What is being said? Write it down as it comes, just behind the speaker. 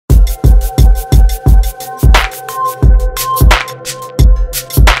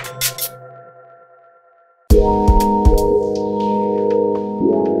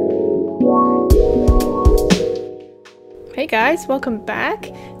guys, welcome back.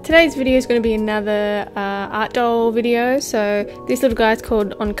 Today's video is going to be another Artdoll video. So this little guy is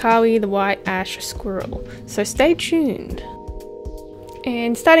called Onkawi the Whiteash Squirrel. So stay tuned.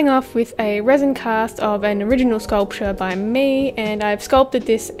 And starting off with a resin cast of an original sculpture by me, and I've sculpted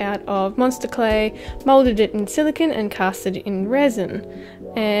this out of monster clay, moulded it in silicone and cast it in resin.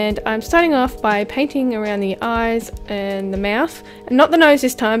 And I'm starting off by painting around the eyes and the mouth, and not the nose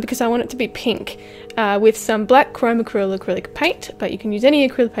this time because I want it to be pink, with some black chroma acrylic paint, but you can use any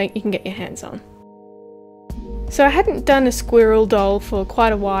acrylic paint you can get your hands on. So I hadn't done a squirrel doll for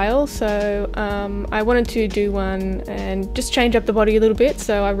quite a while, so I wanted to do one and just change up the body a little bit,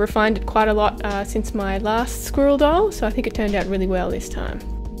 so I refined it quite a lot since my last squirrel doll, so I think it turned out really well this time.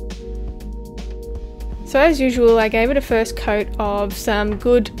 So as usual, I gave it a first coat of some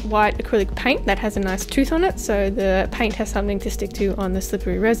good white acrylic paint that has a nice tooth on it, so the paint has something to stick to on the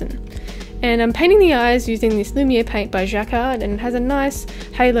slippery resin. And I'm painting the eyes using this Lumiere paint by Jacquard, and it has a nice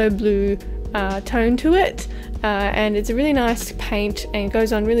halo blue tone to it, and it's a really nice paint and it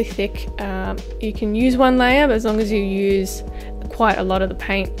goes on really thick. You can use one layer, but as long as you use quite a lot of the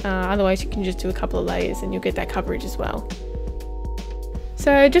paint, otherwise you can just do a couple of layers and you'll get that coverage as well.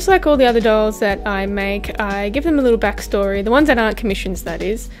 So just like all the other dolls that I make, I give them a little backstory, the ones that aren't commissions that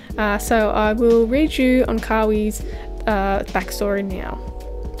is. So I will read you Onkawi's backstory now.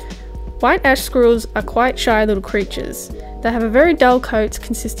 Whiteash squirrels are quite shy little creatures. They have a very dull coats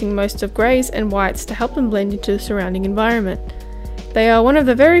consisting most of greys and whites to help them blend into the surrounding environment. They are one of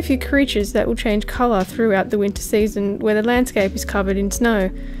the very few creatures that will change colour throughout the winter season where the landscape is covered in snow.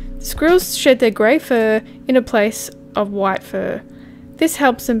 The squirrels shed their grey fur in a place of white fur. This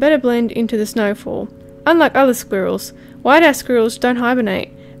helps them better blend into the snowfall. Unlike other squirrels, Whiteash squirrels don't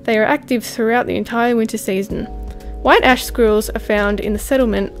hibernate. They are active throughout the entire winter season. Whiteash squirrels are found in the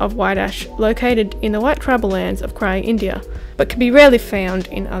settlement of Whiteash, located in the White Tribal lands of Krai, India, but can be rarely found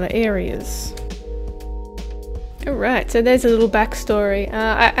in other areas. Alright, so there's a little backstory.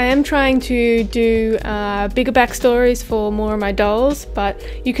 I am trying to do bigger backstories for more of my dolls, but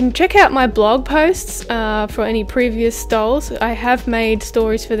you can check out my blog posts for any previous dolls. I have made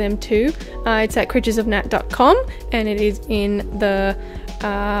stories for them too. It's at creaturesofnat.com, and it is in the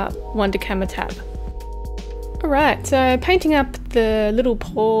Wonder Camera tab. Alright, so painting up the little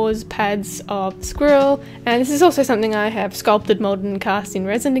paws pads of the squirrel, and this is also something I have sculpted, molded and cast in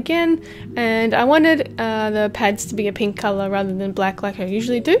resin again, and I wanted the pads to be a pink colour rather than black like I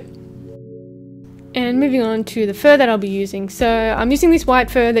usually do. And moving on to the fur that I'll be using. So I'm using this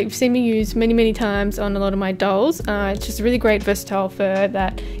white fur that you've seen me use many times on a lot of my dolls. It's just a really great versatile fur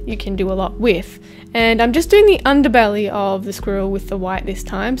that you can do a lot with. And I'm just doing the underbelly of the squirrel with the white this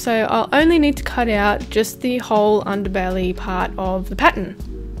time, so I'll only need to cut out just the whole underbelly part of the pattern.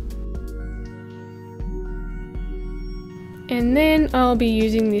 And then I'll be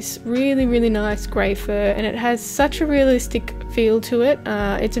using this really nice grey fur, and it has such a realistic feel to it.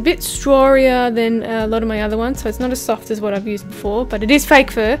 It's a bit strawier than a lot of my other ones, so it's not as soft as what I've used before, but it is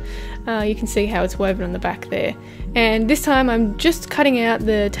fake fur. You can see how it's woven on the back there. And this time I'm just cutting out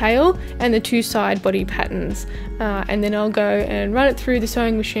the tail and the two side body patterns, and then I'll go and run it through the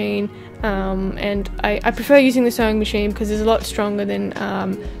sewing machine. And I prefer using the sewing machine because it's a lot stronger than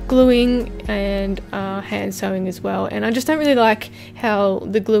gluing and hand sewing as well. And I just don't really like how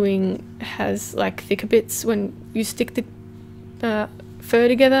the gluing has like thicker bits when you stick the fur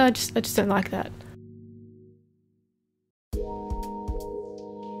together. I just don't like that.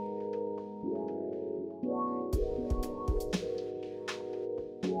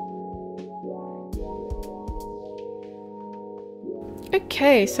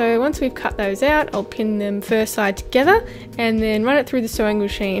 Okay, so once we've cut those out, I'll pin them first side together and then run it through the sewing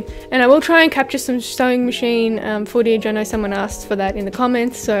machine. And I will try and capture some sewing machine footage. I know someone asked for that in the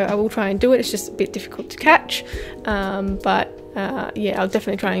comments, so I will try and do it. It's just a bit difficult to catch, yeah, I'll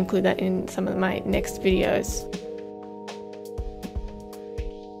definitely try and include that in some of my next videos.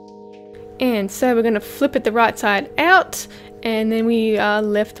 And so we're going to flip it the right side out, and then we are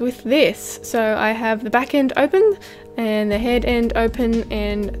left with this. So I have the back end open and the head end open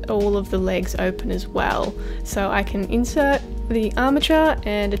and all of the legs open as well. So I can insert the armature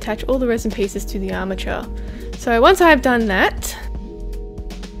and attach all the resin pieces to the armature. So once I've done that,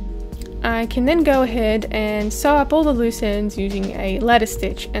 I can then go ahead and sew up all the loose ends using a ladder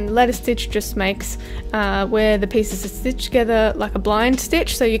stitch, and ladder stitch just makes where the pieces are stitched together like a blind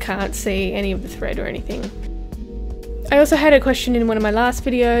stitch, so you can't see any of the thread or anything. I also had a question in one of my last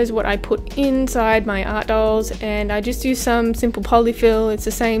videos what I put inside my art dolls, and I just used some simple polyfill. It's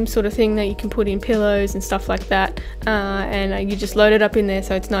the same sort of thing that you can put in pillows and stuff like that, and you just load it up in there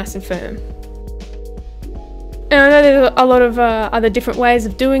so it's nice and firm. And I know there's a lot of other different ways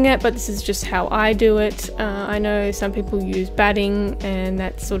of doing it, but this is just how I do it. I know some people use batting and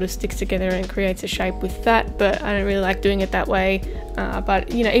that sort of sticks together and creates a shape with that, but I don't really like doing it that way. But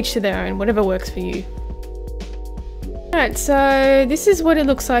you know, each to their own, whatever works for you. Alright, so this is what it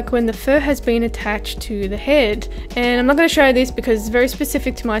looks like when the fur has been attached to the head. And I'm not going to show this because it's very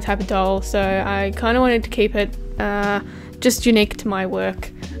specific to my type of doll, so I kind of wanted to keep it just unique to my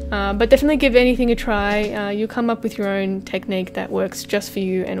work. But definitely give anything a try. You'll come up with your own technique that works just for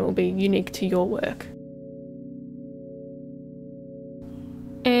you and it will be unique to your work.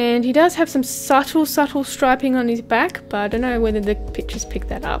 And he does have some subtle striping on his back, but I don't know whether the pictures pick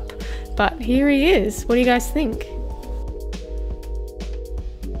that up. But here he is. What do you guys think?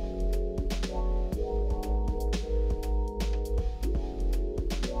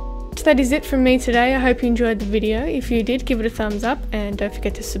 So that is it from me today. I hope you enjoyed the video. If you did, give it a thumbs up and don't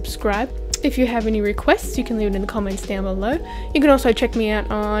forget to subscribe. If you have any requests, you can leave it in the comments down below. You can also check me out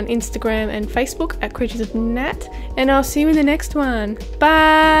on Instagram and Facebook at Creatures of Nat, and I'll see you in the next one.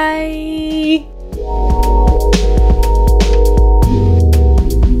 Bye!